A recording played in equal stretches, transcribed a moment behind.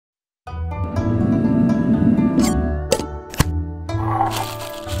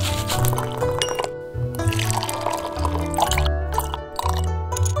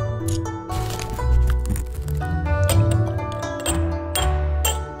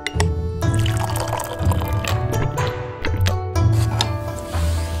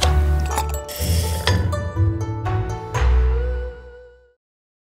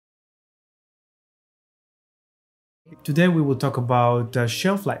Today we will talk about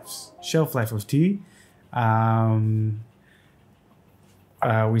shelf life of tea.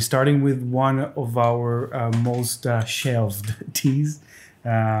 We're starting with one of our most shelved teas,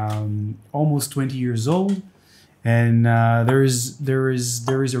 almost 20 years old, and there is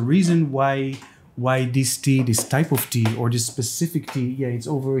a reason why this tea, this type of tea, or this specific tea. Yeah, it's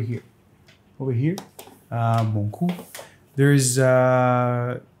over here. Bon coup.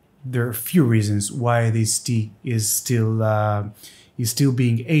 There are a few reasons why this tea is still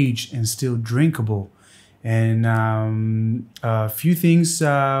being aged and still drinkable, and a few things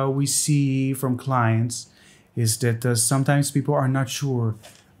we see from clients is that sometimes people are not sure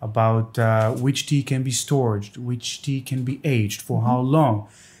about which tea can be stored, which tea can be aged for how long,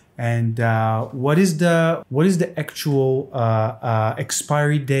 and what is the actual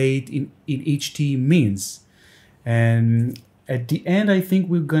expiry date in each tea means. And at the end, I think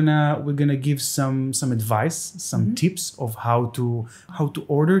we're gonna give some advice, some tips of how to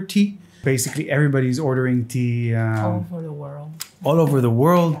order tea. Basically, everybody's ordering tea all over the world. All over the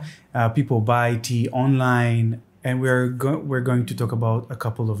world, people buy tea online, and we're going to talk about a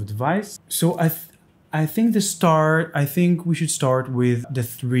couple of advice. So I think we should start with the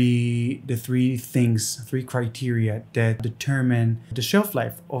three criteria that determine the shelf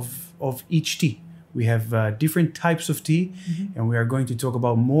life of each tea. We have different types of tea, and we are going to talk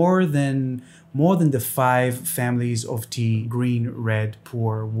about more than the 5 families of tea: green, red,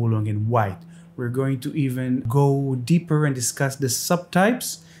 pu'er, oolong, and white. We're going to even go deeper and discuss the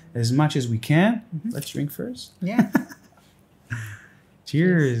subtypes as much as we can. Let's drink first. Yeah.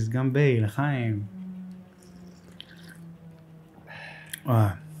 Cheers, Gambay, L'chaim.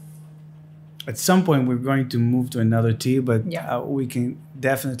 At some point, we're going to move to another tea, but we can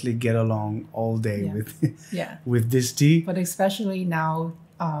definitely get along all day with this tea. But especially now,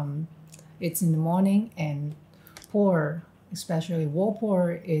 it's in the morning, and pu'er, especially raw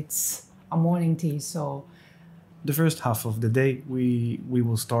pu'er, it's a morning tea. So the first half of the day, we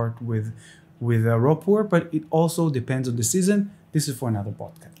will start with raw pu'er, but it also depends on the season. This is for another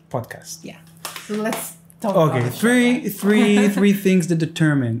podcast. Yeah. So let's talk about it. Three things that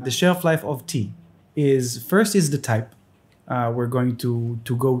determine the shelf life of tea first is the type. We're going to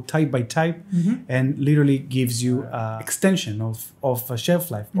go type by type, and literally gives you extension of a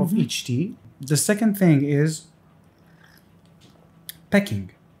shelf life of each tea. The second thing is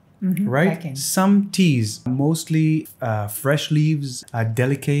packing, right? Packing. Some teas, mostly fresh leaves,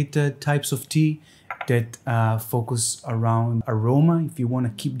 delicate types of tea that focus around aroma. If you want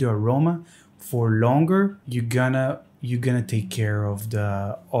to keep the aroma for longer, you're gonna take care of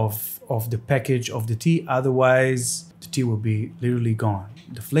the package of the tea. Otherwise, the tea will be literally gone.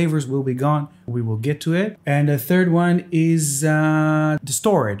 The flavors will be gone. We will get to it. And the third one is the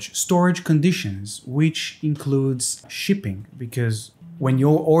storage conditions, which includes shipping, because when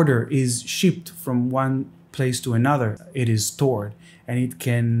your order is shipped from one place to another, it is stored, and it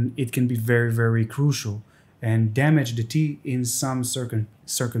can be very, very crucial and damage the tea in some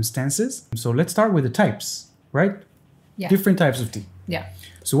circumstances. So let's start with the types, right? Yeah. Different types of tea. Yeah.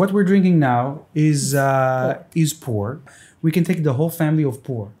 So what we're drinking now is pu'er. We can take the whole family of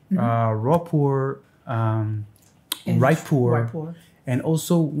pu'er, raw pu'er, ripe pu'er, and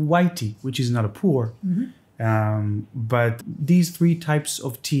also white tea, which is not a pu'er. But these 3 types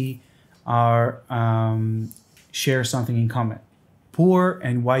of tea share something in common. Pu'er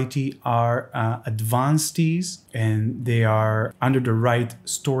and white tea are advanced teas, and they are, under the right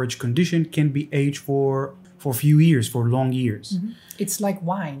storage condition, can be aged for a few years, for long years. It's like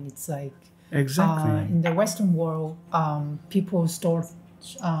wine. It's like exactly in the Western world, people store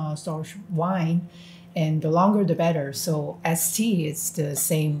wine, and the longer the better. So as tea, it's the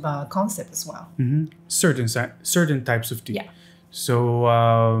same concept as well. Certain types of tea. Yeah. So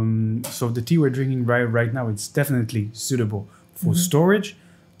the tea we're drinking right now, it's definitely suitable for storage.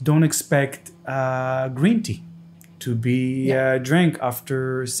 Don't expect green tea to be drank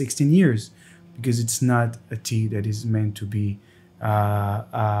after 16 years, because it's not a tea that is meant to be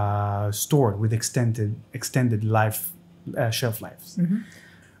stored with extended life shelf lives.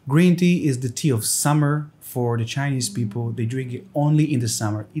 Green tea is the tea of summer for the Chinese people. They drink it only in the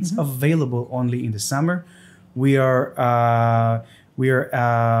summer. It's available only in the summer. We are at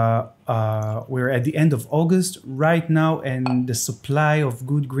the end of August right now, and the supply of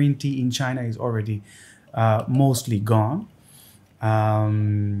good green tea in China is already mostly gone.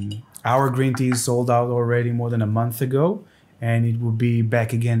 Our green tea is sold out already more than a month ago, and it will be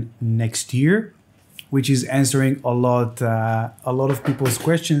back again next year, which is answering a lot of people's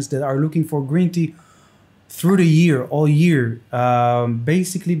questions that are looking for green tea through the year, all year,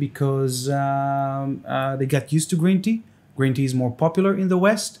 basically because they got used to green tea. Green tea is more popular in the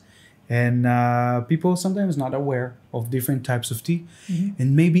West, and people sometimes not aware of different types of tea.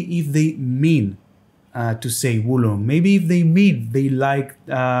 And maybe if they mean to say oolong, maybe if they mean they like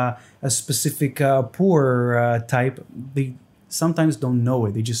a specific pour type, they sometimes don't know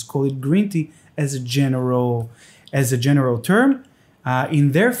it. They just call it green tea as a general term.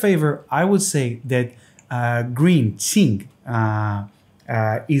 In their favor, I would say that green qing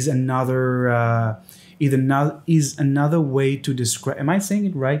is another way to describe. Am I saying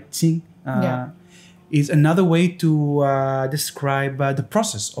it right? Qing is another way to describe the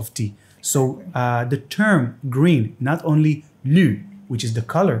process of tea. So the term green, not only lu, which is the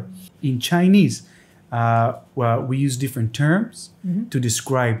color, in Chinese, well, we use different terms to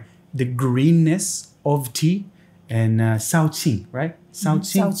describe the greenness of tea, and sao qing, right? Sao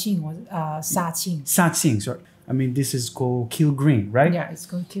qing was sa qing. Sa qing, sorry. I mean, this is called kill green, right? Yeah, it's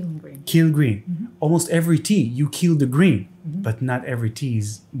called kill green. Kill green. Almost every tea, you kill the green, but not every tea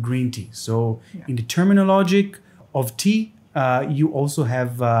is green tea. So in the terminology of tea, you also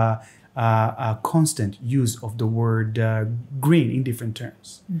have a constant use of the word green in different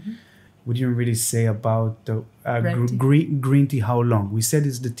terms. We didn't really say about the green tea how long. We said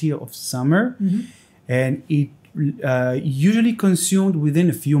it's the tea of summer, and it usually consumed within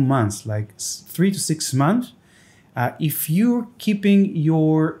a few months, like 3 to 6 months. If you're keeping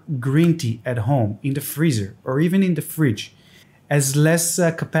your green tea at home in the freezer or even in the fridge, as less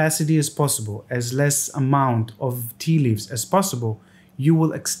capacity as possible, as less amount of tea leaves as possible, you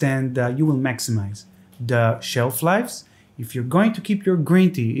will maximize the shelf lives. If you're going to keep your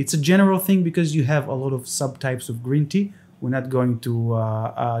green tea, it's a general thing because you have a lot of subtypes of green tea. We're not going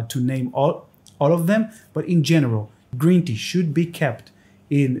to name all of them, but in general, green tea should be kept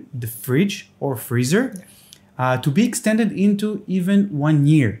in the fridge or freezer to be extended into even 1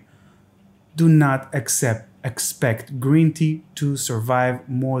 year. Do not expect green tea to survive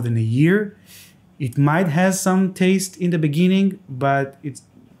more than a year. It might have some taste in the beginning, but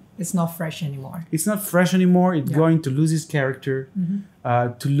it's not fresh anymore. It's not fresh anymore. It's going to lose its character,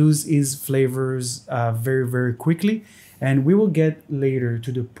 to lose its flavors very, very quickly. And we will get later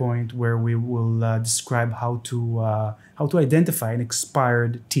to the point where we will describe how to identify an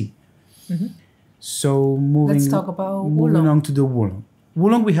expired tea. So let's talk about moving on to the oolong.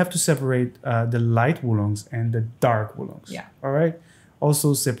 Oolong, we have to separate the light oolongs and the dark oolongs. Yeah. All right.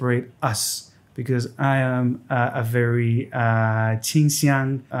 Also separate us, because I am a very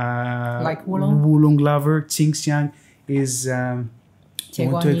qingxiang like oolong lover. Qingxiang is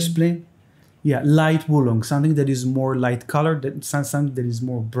want to explain? Yeah, light oolong, something that is more light colored, something that is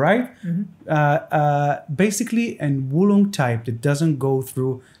more bright. Basically, an oolong type that doesn't go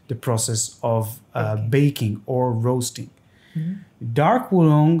through the process of baking or roasting. Dark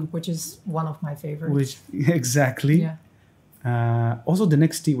oolong, which is one of my favorites. Exactly. Yeah. Also, the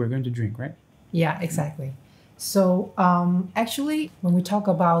next tea we're going to drink, right? Yeah, exactly. So actually, when we talk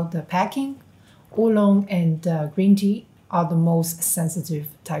about the packing, oolong and green tea are the most sensitive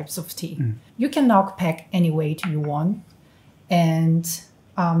types of tea. You cannot pack any weight you want. And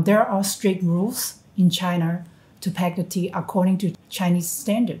there are strict rules in China to pack the tea according to Chinese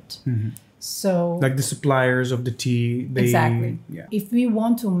standard. So, like the suppliers of the tea. Exactly. Yeah. If we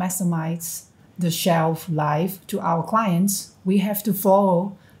want to maximize the shelf life to our clients, we have to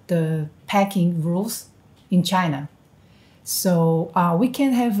follow the packing rules in China. So we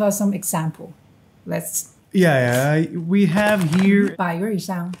can have some example. Let's. Yeah, we have here 百瑞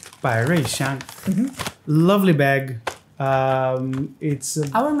香. 百瑞香. Lovely bag. It's.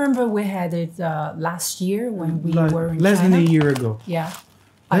 I remember we had it last year when we were in less China. than a year ago. Yeah.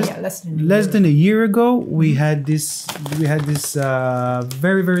 Less than a year ago, we had this. We had this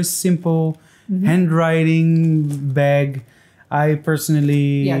very, very simple handwriting bag. I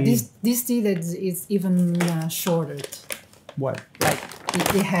personally. Yeah, this tea that is even shorter. What? Like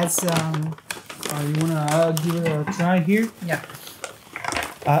it has. You wanna give it a try here? Yeah.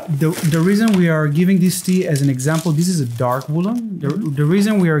 The reason we are giving this tea as an example, this is a dark oolong. The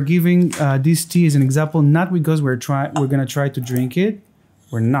reason we are giving this tea as an example, not because we're gonna try to drink it.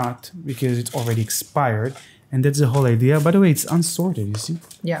 We're not, because it's already expired, and that's the whole idea. By the way, it's unsorted. You see?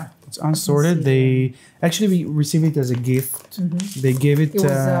 Yeah. It's unsorted. We received it as a gift. They gave it. It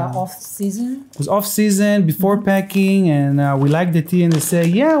was off season. It was off season before packing, and we liked the tea, and they say,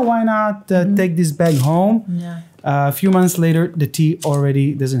 "Yeah, why not take this bag home?" Yeah. A few months later, the tea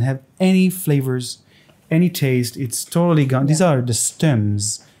already doesn't have any flavors, any taste. It's totally gone. These are the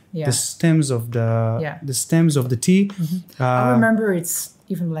stems. Yeah. The stems of the stems of the tea. I remember it's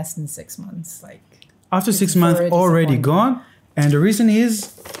even less than 6 months. Like After 6 It's months, very already disappointing. gone. And the reason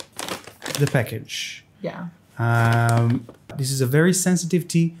is the package. Yeah. This is a very sensitive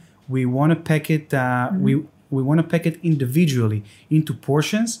tea. We want to pack it. We want to pack it individually into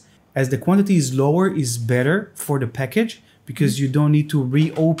portions. As the quantity is lower, is better for the package because you don't need to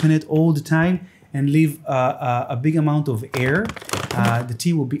reopen it all the time and leave a big amount of air. The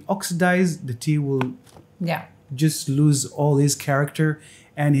tea will be oxidized. The tea will Yeah. just lose all his character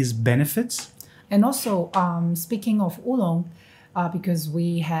and his benefits. And also, speaking of oolong, because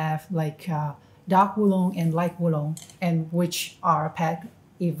we have like dark oolong and light oolong, and which are packed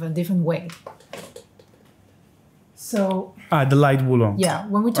in a different way. So The light oolong. yeah,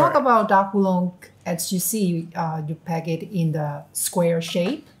 when we talk about dark oolong, as you see, you pack it in the square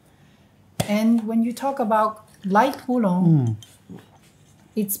shape. And when you talk about light oolong,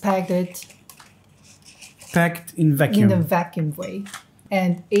 it's packed Packed in vacuum. in the vacuum way.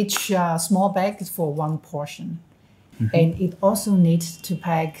 And each small bag is for one portion. And it also needs to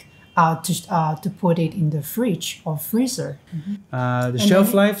pack to put it in the fridge or freezer. The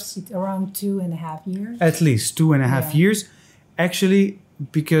shelf lives It's around 2.5 years. at least 2.5 years. Actually,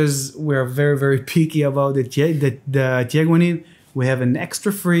 because we're very, very picky about the Tieguanin, we have an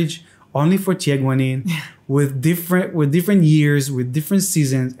extra fridge only for Tieguanin with different years, with different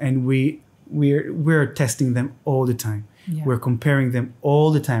seasons, and we're testing them all the time. Yeah. We're comparing them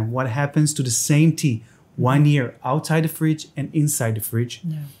all the time. What happens to the same tea 1 year outside the fridge and inside the fridge?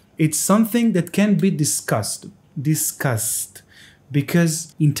 Yeah. It's something that can be discussed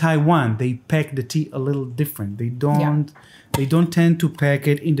because in Taiwan they pack the tea a little different. They don't tend to pack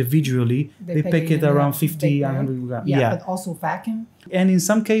it individually. They pack it in a around big 50, bag. 100 grams. Yeah, but also vacuum. And in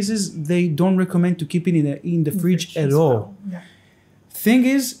some cases they don't recommend to keep it in the fridge at as all. well. Yeah. Thing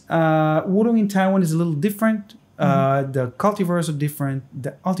is, oolong in Taiwan is a little different. The cultivars are different.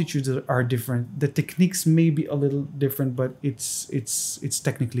 The altitudes are different. The techniques may be a little different, but it's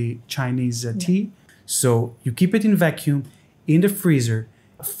technically Chinese tea. So you keep it in vacuum in the freezer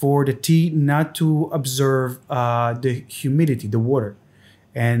for the tea not to absorb the humidity, the water,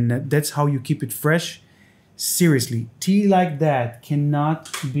 and that's how you keep it fresh. Seriously, tea like that cannot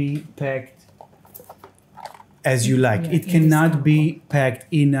be packed as you like. Yeah, It cannot be packed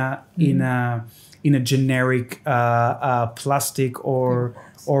in a generic plastic or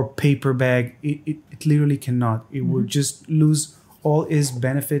paper bag. It literally cannot. It will just lose all its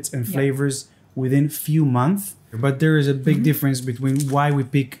benefits and flavors within few months. But there is a big difference between why we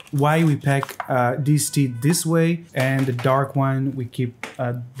pack this tea this way and the dark one we keep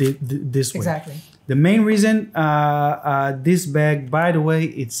this way. Exactly. The main reason this bag, by the way,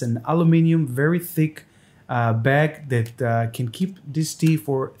 it's an aluminum, very thick bag that can keep this tea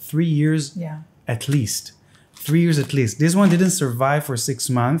for 3 years. Yeah. At least 3 years at least. This one didn't survive for 6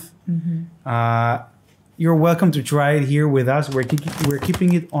 months. You're welcome to try it here with us. We're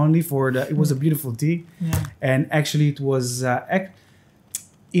keeping it only for it was a beautiful tea. Yeah. And actually it was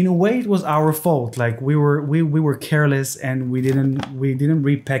in a way it was our fault. Like we were careless and we didn't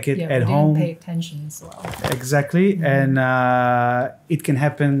repack it at home. Didn't pay attention as well. Exactly. And it can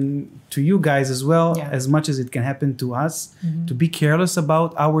happen to you guys as well, as much as it can happen to us, to be careless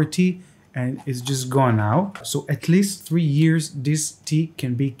about our tea. And it's just gone now. So at least 3 years, this tea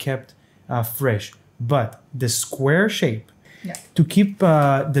can be kept fresh. But the square shape, to keep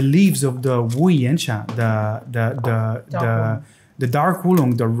the leaves of the Wu Yancha, the dark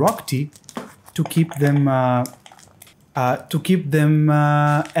oolong, the rock tea, to keep them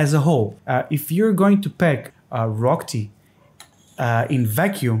as a whole. If you're going to pack rock tea in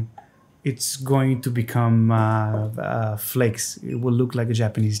vacuum, it's going to become flakes. It will look like a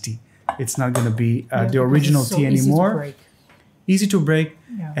Japanese tea. It's not going to be the original tea anymore. Easy to break.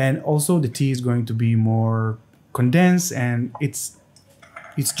 And also the tea is going to be more condensed and it's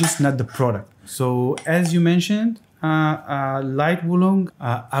just not the product. So as you mentioned, light oolong,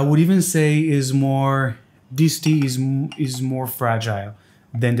 I would even say this tea is more fragile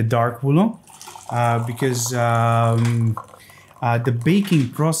than the dark oolong because the baking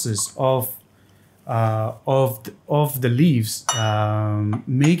process of the leaves,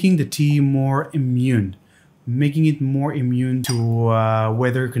 making the tea more immune, making it more immune to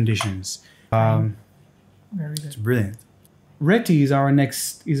weather conditions. Very good. It's brilliant. Red tea is our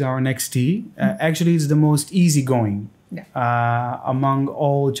next tea. Actually, it's the most easygoing among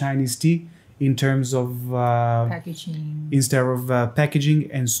all Chinese tea in terms of packaging. Instead of packaging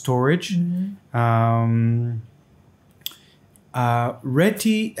and storage. Red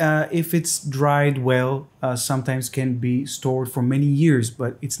tea, if it's dried well, sometimes can be stored for many years,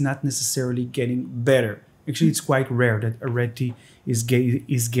 but it's not necessarily getting better. Actually, it's quite rare that a red tea is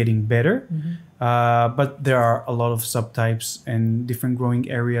getting better. But there are a lot of subtypes and different growing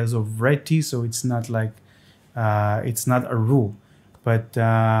areas of red tea, so it's not like it's not a rule. But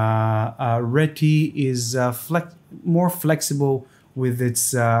red tea is more flexible with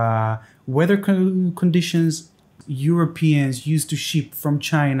its weather conditions. Europeans used to ship from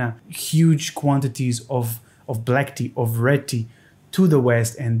China huge quantities of black tea, of red tea to the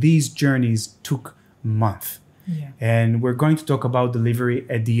West, and these journeys took months. Yeah. And we're going to talk about delivery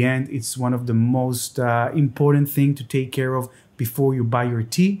at the end. It's one of the most important thing to take care of before you buy your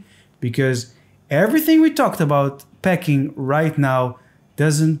tea, because everything we talked about packing right now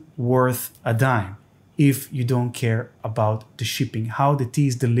doesn't worth a dime if you don't care about the shipping, how the tea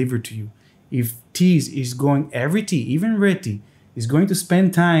is delivered to you. If every tea, even red tea, is going to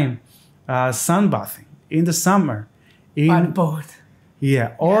spend time sunbathing in the summer, On boat.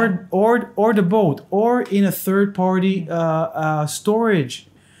 yeah, or the boat, or in a third party storage.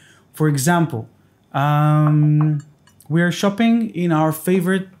 For example, we're shopping in our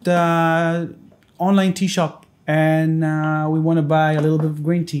favorite online tea shop, and we want to buy a little bit of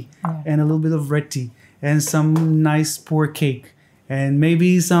green tea and a little bit of red tea and some nice pour cake and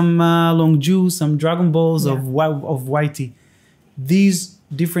maybe some long juice, some Dragon Balls of white tea. These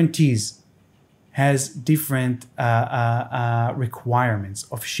different teas has different requirements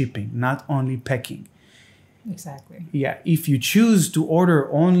of shipping, not only packing. Exactly. Yeah, if you choose to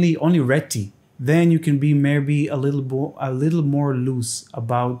order only red tea, then you can be maybe a little more loose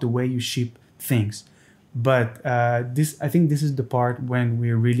about the way you ship things. But I think this is the part when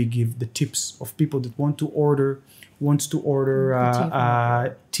we really give the tips of people that wants to order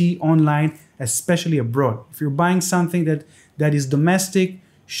tea online, especially abroad. If you're buying something that is domestic,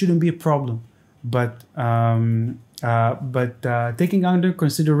 shouldn't be a problem. But taking under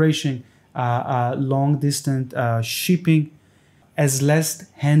consideration long distance shipping, as less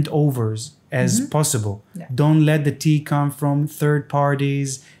handovers as possible. Yeah. Don't let the tea come from third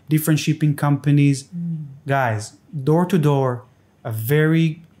parties, different shipping companies. Guys, door to door, a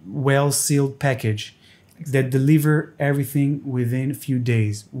very well sealed package that deliver everything within a few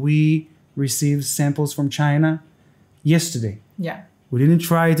days. We received samples from China yesterday. Yeah. We didn't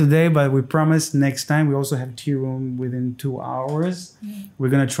try it today, but we promise next time. We also have tea room within 2 hours. We're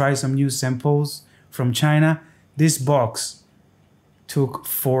going to try some new samples from China. This box took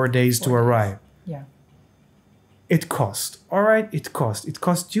 4 days to arrive. Yeah. It cost. All right, it cost. It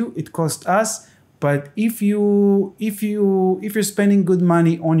cost you, it cost us. But if you're spending good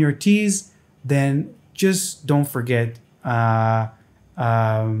money on your teas, then just don't forget to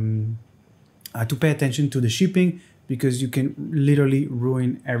pay attention to the shipping, because you can literally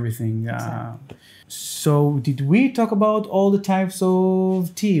ruin everything. Exactly. So did we talk about all the types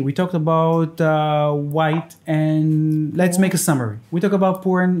of tea? We talked about white, and let's make a summary. We talk about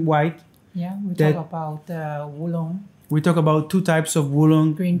pour and white. Yeah, we talk about oolong. We talk about 2 types of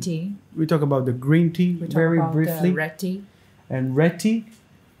oolong. Green tea. We talk about the green tea We talk very about briefly. red tea. And red tea.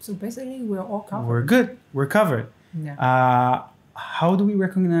 So basically, we're all covered. We're good. We're covered. Yeah. How do we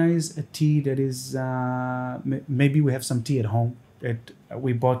recognize a tea that is, maybe we have some tea at home that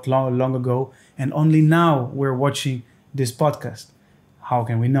we bought long ago, and only now we're watching this podcast. How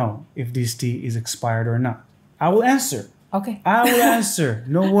can we know if this tea is expired or not? I will answer. Okay. I will answer.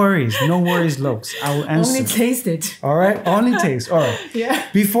 No worries, Lokes. I will answer. Only taste it. All right? Only taste. All right. Yeah.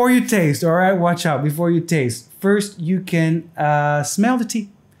 Before you taste, all right? Watch out. Before you taste, first you can smell the tea.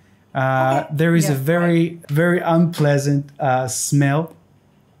 There is a very unpleasant smell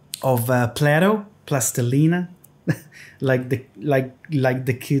of plastilina, like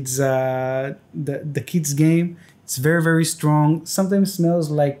the kids the kids game. It's very strong. Sometimes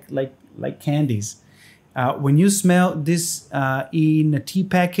smells like candies. When you smell this in a tea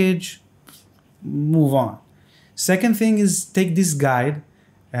package, move on. Second thing is take this guide.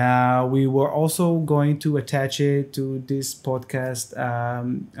 We were also going to attach it to this podcast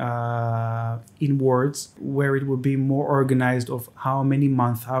in words, where it will be more organized of how many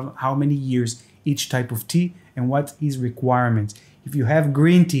months, how many years each type of tea and what is requirements. If you have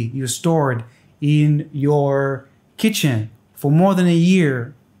green tea you stored in your kitchen for more than a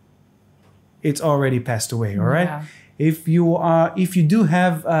year, it's already passed away. All right. Yeah. If you do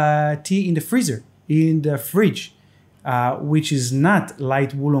have tea in the freezer, in the fridge, which is not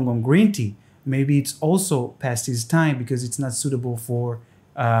light oolong or green tea, maybe it's also past its time because it's not suitable for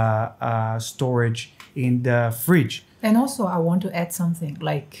storage in the fridge. And also, I want to add something.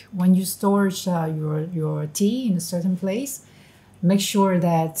 Like when you store your tea in a certain place, make sure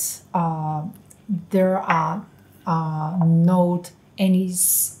that there are note any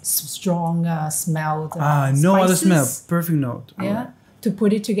strong smelled no other smell. spices. Perfect note. Yeah, to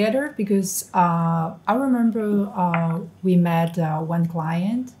put it together, because I remember we met one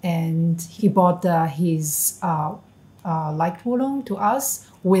client and he bought his light oolong to us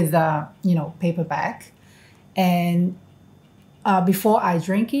with paper bag, and before I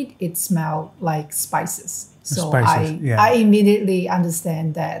drank it, it smelled like spices. So Spices, I immediately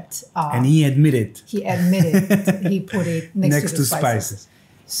understand that. And he admitted. He put it next to the spices.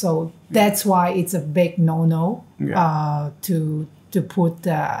 So that's why it's a big no-no to put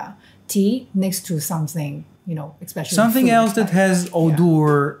tea next to something, especially something food, else that has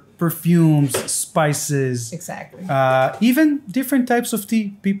odor, perfumes, spices. Exactly. Even different types of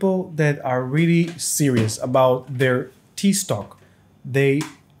tea. People that are really serious about their tea stock, they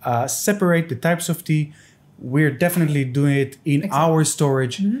separate the types of tea. We're definitely doing it in our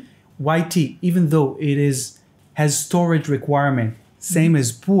storage. White tea, even though it has storage requirement, same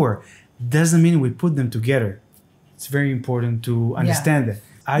as pour, doesn't mean we put them together. It's very important to understand that.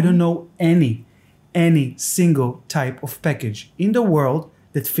 I don't know any single type of package in the world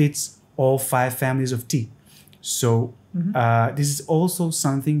that fits all 5 families of tea. So this is also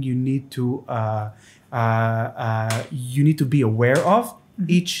something you need to be aware of.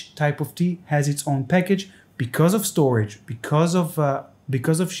 Each type of tea has its own package because of storage, because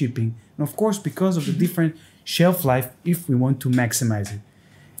of shipping, and of course because of the different shelf life if we want to maximize it.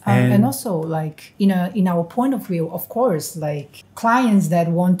 And also, like in our point of view, of course, like clients that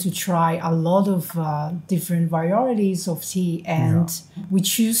want to try a lot of different varieties of tea, and we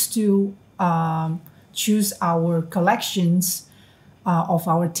choose to choose our collections of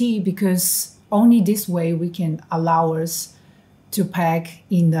our tea, because only this way we can allow us to pack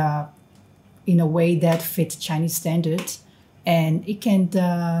in a way that fits Chinese standard, and it can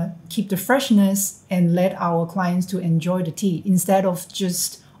keep the freshness and let our clients to enjoy the tea instead of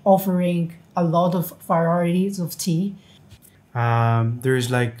just offering a lot of varieties of tea. There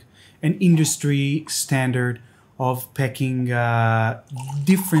is like an industry standard of packing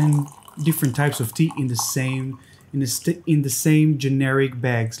different types of tea in the same generic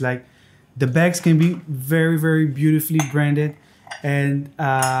bags. Like the bags can be very, very beautifully branded, and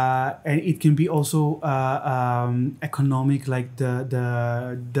it can be also economic, like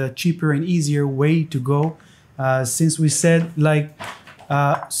the cheaper and easier way to go. Since we said like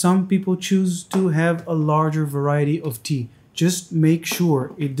some people choose to have a larger variety of tea, just make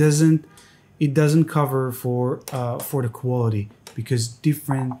sure it doesn't cover for the quality, because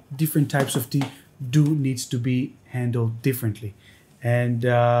different types of tea needs to be handled differently, and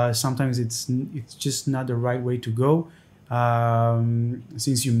sometimes it's just not the right way to go.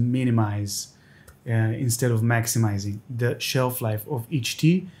 Since you minimize instead of maximizing the shelf life of each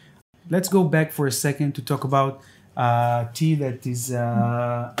tea. Let's go back for a second to talk about tea that is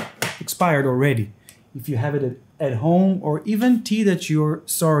expired already. If you have it at home, or even tea that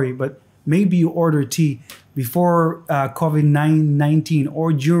but maybe you order tea before COVID-19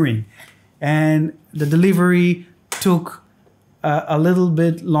 or during, and the delivery took a little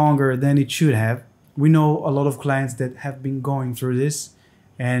bit longer than it should have. We know a lot of clients that have been going through this,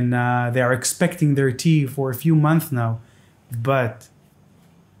 and they are expecting their tea for a few months now, but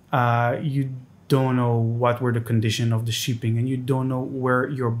you don't know what were the condition of the shipping, and you don't know where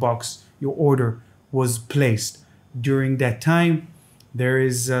your order was placed during that time. There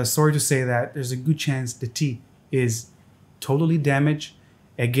is, sorry to say that, there's a good chance the tea is totally damaged.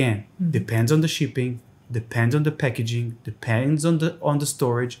 Again, depends on the shipping, depends on the packaging, depends on the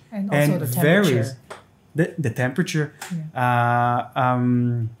storage, and also the temperature. Varies the temperature.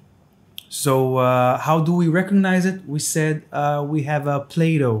 So how do we recognize it? We said we have a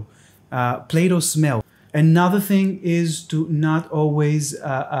Play-Doh smell. Another thing is to not always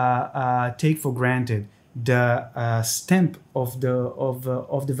take for granted the stamp of the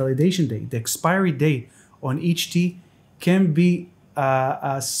validation date. The expiry date on each tea can be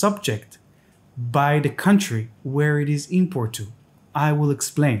subject by the country where it is imported to. I will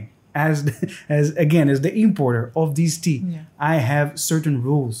explain. As the importer of these tea, I have certain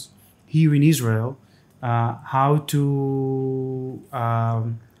rules here in Israel how to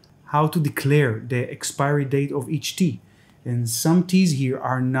declare the expiry date of each tea. And some teas here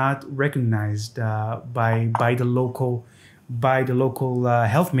are not recognized by the local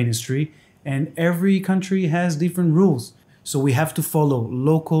health ministry, and every country has different rules. So we have to follow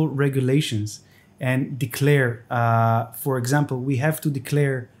local regulations and declare. For example, we have to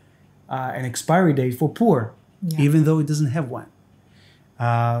declare an expiry date for pour, even though it doesn't have one.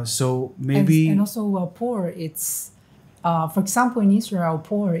 So maybe and also pour. It's for example, in Israel,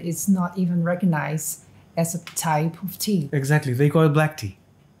 pour is not even recognized as a type of tea. Exactly. They call it black tea.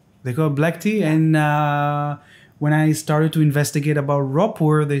 They call it black tea. And when I started to investigate about raw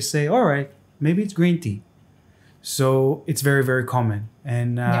pour, they say, all right, maybe it's green tea. So it's very, very common.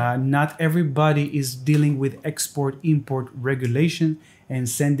 And not everybody is dealing with export-import regulation and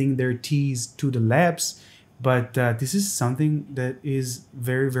sending their teas to the labs. But this is something that is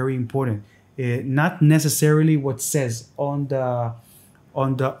very, very important. Not necessarily what says on the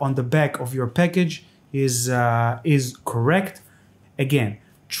back of your package is correct. Again,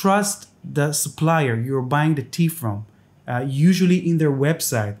 trust the supplier you're buying the tea from. Usually in their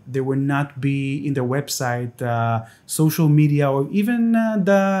website, there will not be in their website, social media, or even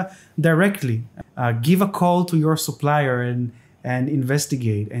directly. Give a call to your supplier and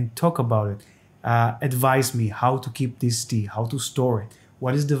investigate and talk about it. Advise me how to keep this tea, how to store it,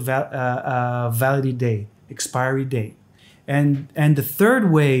 what is the validity date, expiry date. And the third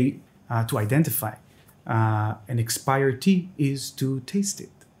way to identify an expired tea is to taste it.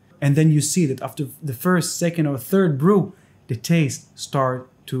 And then you see that after the first, second, or third brew, the taste start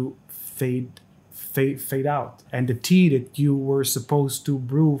to fade out. And the tea that you were supposed to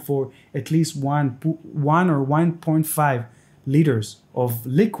brew for at least one or 1.5 liters of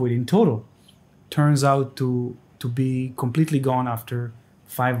liquid in total turns out to be completely gone after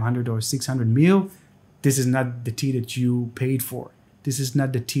 500 or 600 ml. This is not the tea that you paid for. This is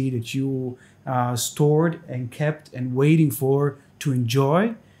not the tea that you stored and kept and waiting for to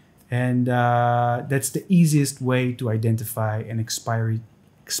enjoy. And that's the easiest way to identify an expired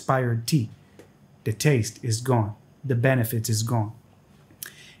tea. The taste is gone. The benefits is gone.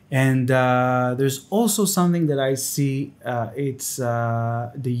 And there's also something that I see. It's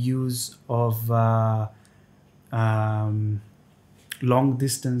the use of long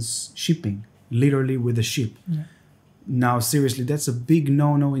distance shipping, literally with a ship. Yeah. Now, seriously, that's a big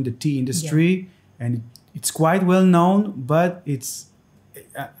no-no in the tea industry. Yeah. And it's quite well known, but it's...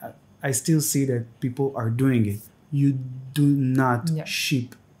 I still see that people are doing it. You do not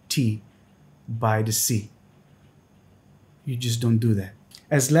ship tea by the sea. You just don't do that.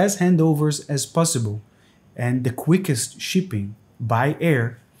 As less handovers as possible, and the quickest shipping by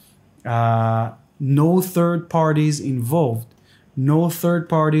air, no third parties involved, no third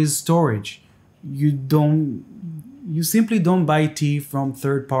parties storage. You simply don't buy tea from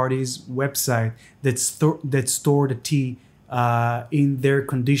third parties website that store the tea in their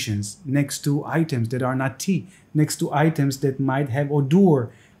conditions, next to items that are not tea, next to items that might have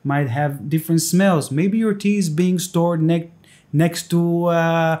odor, might have different smells. Maybe your tea is being stored next to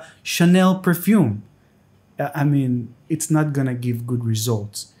Chanel perfume. I mean, it's not gonna give good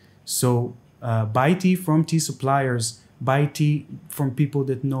results. So buy tea from tea suppliers, buy tea from people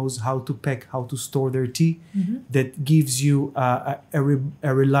that knows how to pack, how to store their tea, that gives you a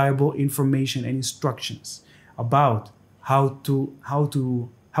reliable information and instructions about how to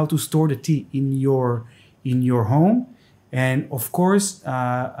store the tea in your home, and of course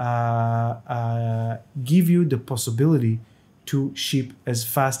give you the possibility to ship as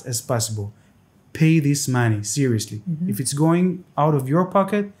fast as possible. Pay this money seriously. If it's going out of your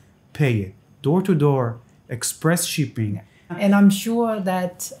pocket, pay it. Door to door, express shipping. And I'm sure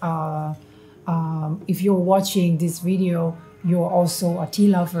that if you're watching this video, you're also a tea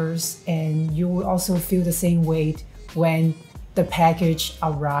lovers, and you will also feel the same way when the package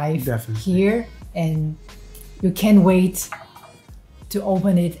arrives here, and you can't wait to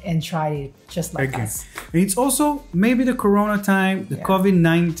open it and try it just like us. And it's also maybe the Corona time, the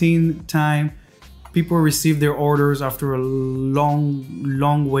COVID-19 time. People receive their orders after a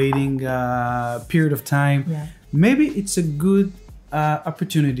long waiting period of time. Yeah. Maybe it's a good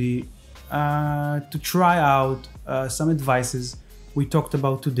opportunity to try out some advices we talked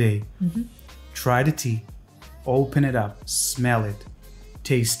about today. Try the tea. Open it up, smell it,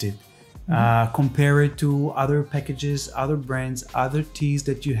 taste it, compare it to other packages, other brands, other teas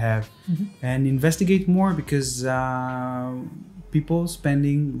that you have, and investigate more, because people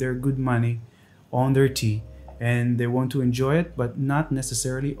spending their good money on their tea, and they want to enjoy it, but not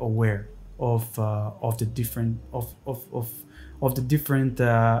necessarily aware of the different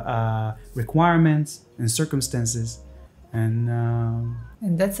requirements and circumstances.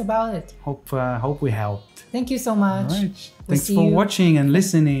 And that's about it. Hope we helped. Thank you so much. All right. Thanks for watching and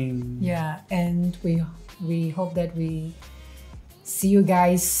listening. Yeah, and we hope that we see you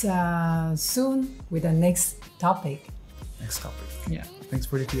guys soon with the next topic. Yeah. Thanks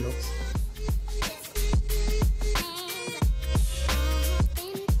for the kilos.